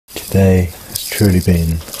Today has truly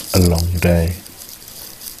been a long day,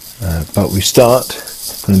 but we start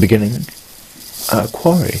from the beginning at a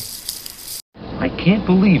quarry. I can't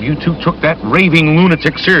believe you two took that raving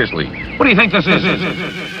lunatic seriously. What do you think this is?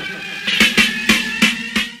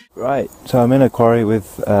 Right, so I'm in a quarry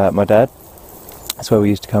with my dad. That's where we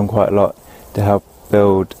used to come quite a lot to help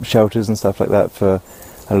build shelters and stuff like that for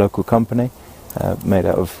a local company, made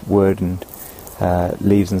out of wood and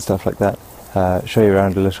leaves and stuff like that. Show you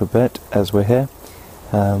around a little bit as we're here.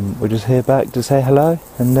 We're just here back to say hello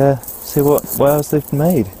and see what else they've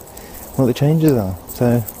made, what the changes are.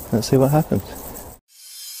 So let's see what happens.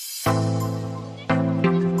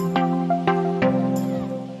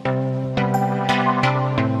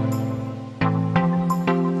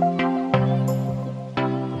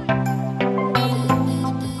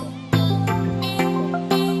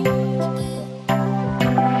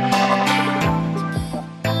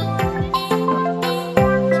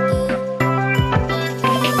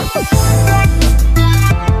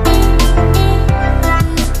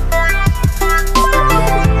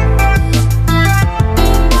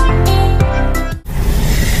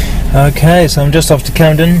 Okay, so I'm just off to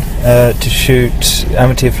Camden to shoot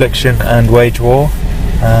Amity Affliction and Wage War.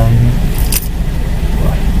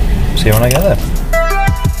 See you when I get there.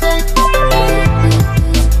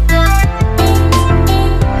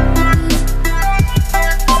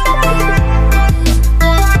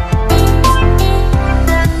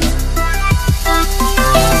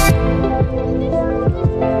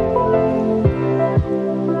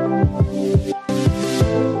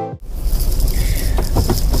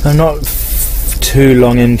 I'm not too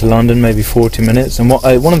long into London, maybe 40 minutes, and one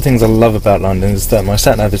of the things I love about London is that my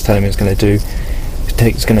sat-nav is telling me it's going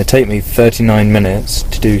to take me 39 minutes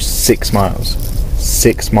to do 6 miles.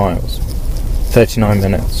 6 miles. 39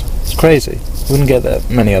 minutes. It's crazy. You wouldn't get that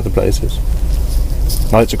many other places.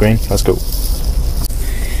 Lights are green, let's go.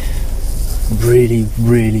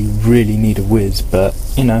 Really need a whiz, but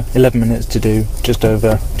you know, 11 minutes to do just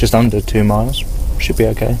under 2 miles. Should be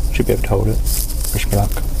okay. Should be able to hold it. Wish me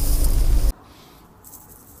luck.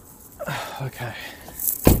 Okay,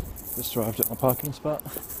 just arrived at my parking spot.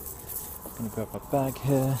 I'm going to grab my bag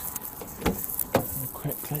here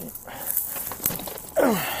quickly.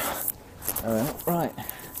 Right,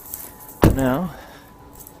 now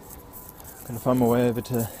I'm going to find my way over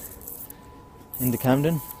into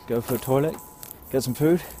Camden, go for a toilet, get some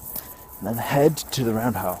food, and then head to the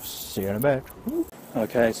Roundhouse. See you in a bit.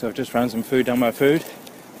 Okay, so I've just found some food down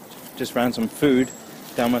myself.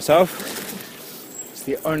 It's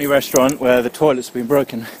the only restaurant where the toilet's been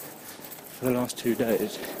broken for the last 2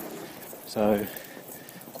 days. So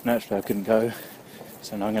naturally I couldn't go.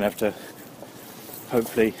 So now I'm going to have to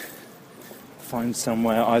hopefully find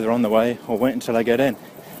somewhere either on the way or wait until I get in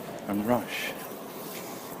and rush.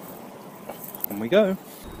 On we go.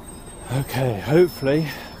 Okay, hopefully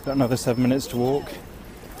I've got another 7 minutes to walk.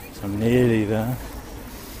 So I'm nearly there.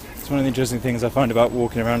 It's one of the interesting things I find about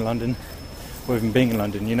walking around London, or even being in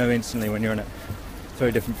London. You know instantly when you're in it.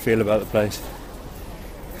 Very different feel about the place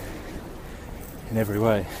in every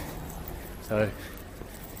way. So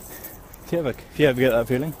if you ever get that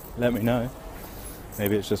feeling, let me know.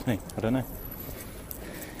 Maybe it's just me, I don't know.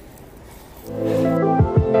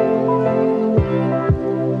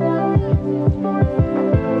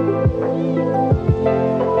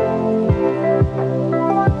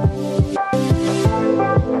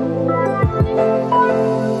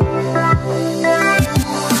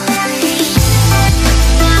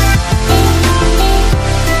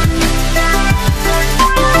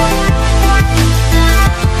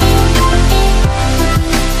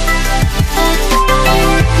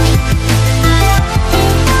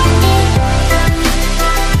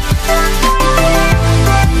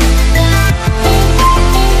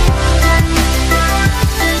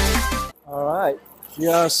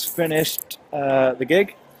 Just finished the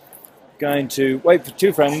gig. Going to wait for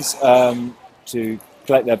 2 friends to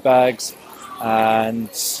collect their bags, and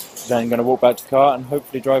then going to walk back to the car and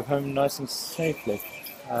hopefully drive home nice and safely.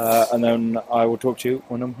 And then I will talk to you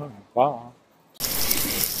when I'm home. Bye.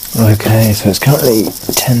 Okay, so it's currently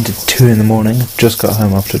 10 to 2 in the morning. I've just got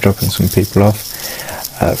home after dropping some people off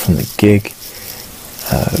from the gig.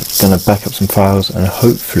 Going to back up some files and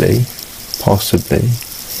hopefully, possibly,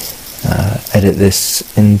 edit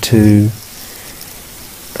this into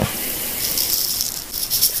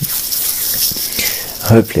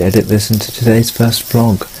today's first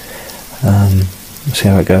vlog. See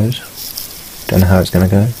how it goes. Don't know how it's going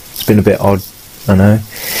to go. It's been a bit odd, I know.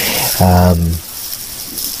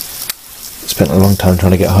 Spent a long time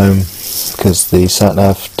trying to get home because the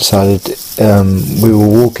sat-nav decided we were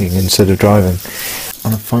walking instead of driving.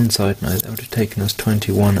 on a fun side note, that would have taken us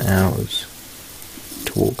 21 hours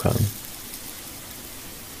to walk home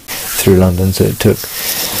through London, so it took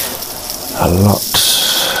a lot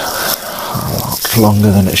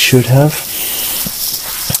longer than it should have,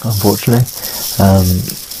 unfortunately.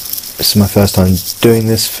 This is my first time doing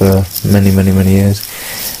this for many years,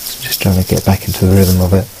 so just trying to get back into the rhythm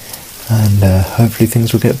of it, and hopefully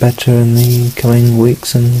things will get better in the coming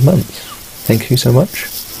weeks and months. Thank you so much.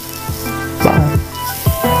 Bye.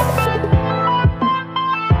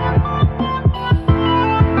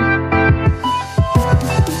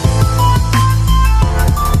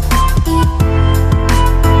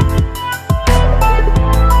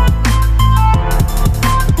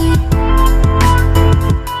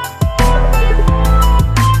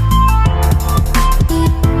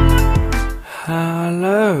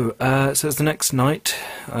 So it's the next night.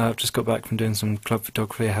 I've just got back from doing some club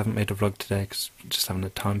photography. I haven't made a vlog today because just haven't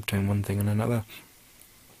had time between one thing and another.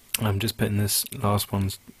 I'm just putting this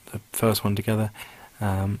the first one together.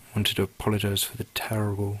 Wanted to apologise for the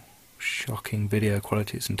terrible, shocking video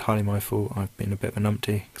quality. It's entirely my fault. I've been a bit of a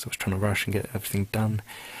numpty because I was trying to rush and get everything done.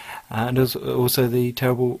 And also the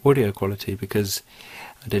terrible audio quality, because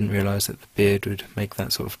I didn't realise that the beard would make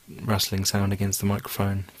that sort of rustling sound against the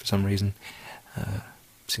microphone for some reason.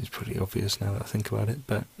 Seems pretty obvious now that I think about it,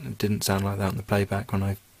 but it didn't sound like that on the playback when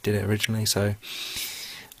I did it originally, so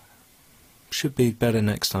should be better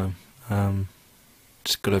next time.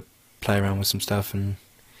 Just got to play around with some stuff and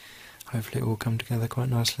hopefully it will come together quite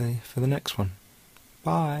nicely for the next one.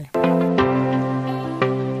 Bye!